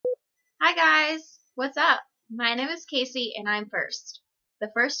Hi guys, what's up? My name is Casey and I'm first. The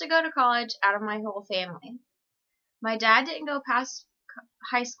first to go to college out of my whole family. My dad didn't go past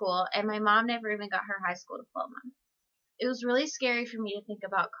high school and my mom never even got her high school diploma. It was really scary for me to think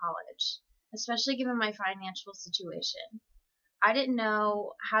about college, especially given my financial situation. I didn't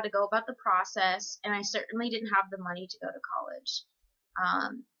know how to go about the process and I certainly didn't have the money to go to college.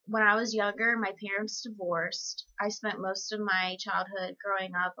 When I was younger, my parents divorced. I spent most of my childhood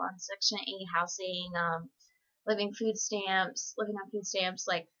growing up on Section 8 housing, living on food stamps,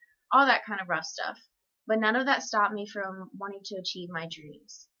 like all that kind of rough stuff. But none of that stopped me from wanting to achieve my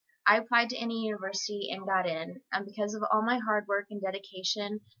dreams. I applied to any university and got in, and because of all my hard work and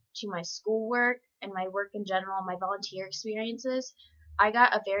dedication to my schoolwork and my work in general, my volunteer experiences, I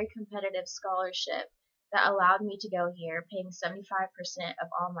got a very competitive scholarship that allowed me to go here, paying 75% of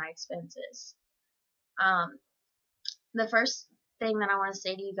all my expenses. Um, the first thing that I want to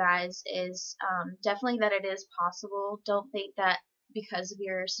say to you guys is definitely that it is possible. Don't think that because of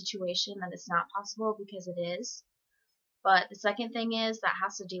your situation that it's not possible, because it is. But the second thing is that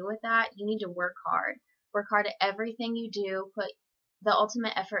has to do with that, you need to work hard. Work hard at everything you do. Put the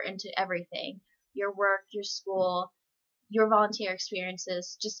ultimate effort into everything. Your work, your school, your volunteer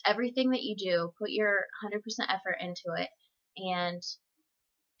experiences, just everything that you do. Put your 100% effort into it. And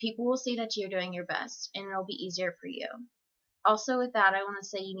people will see that you're doing your best and it'll be easier for you. Also, with that, I want to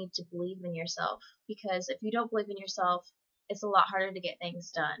say you need to believe in yourself, because if you don't believe in yourself, it's a lot harder to get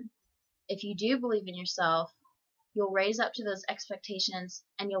things done. If you do believe in yourself, you'll raise up to those expectations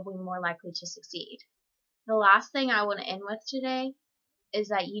and you'll be more likely to succeed. The last thing I want to end with today is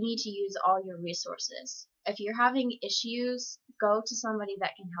that you need to use all your resources. If you're having issues, go to somebody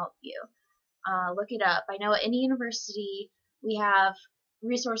that can help you. Look it up. I know at any university we have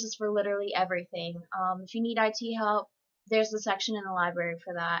resources for literally everything. If you need IT help, there's a section in the library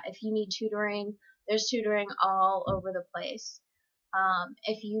for that. If you need tutoring, there's tutoring all over the place.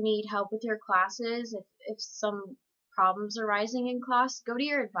 If you need help with your classes, if some problems are rising in class, go to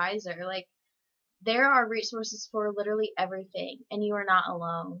your advisor. Like, there are resources for literally everything, and you are not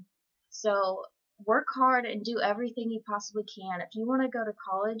alone. So work hard and do everything you possibly can. If you want to go to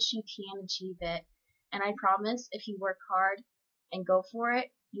college, you can achieve it. And I promise, if you work hard and go for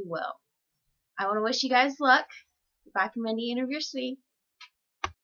it, you will. I want to wish you guys luck. Back from Indiana University.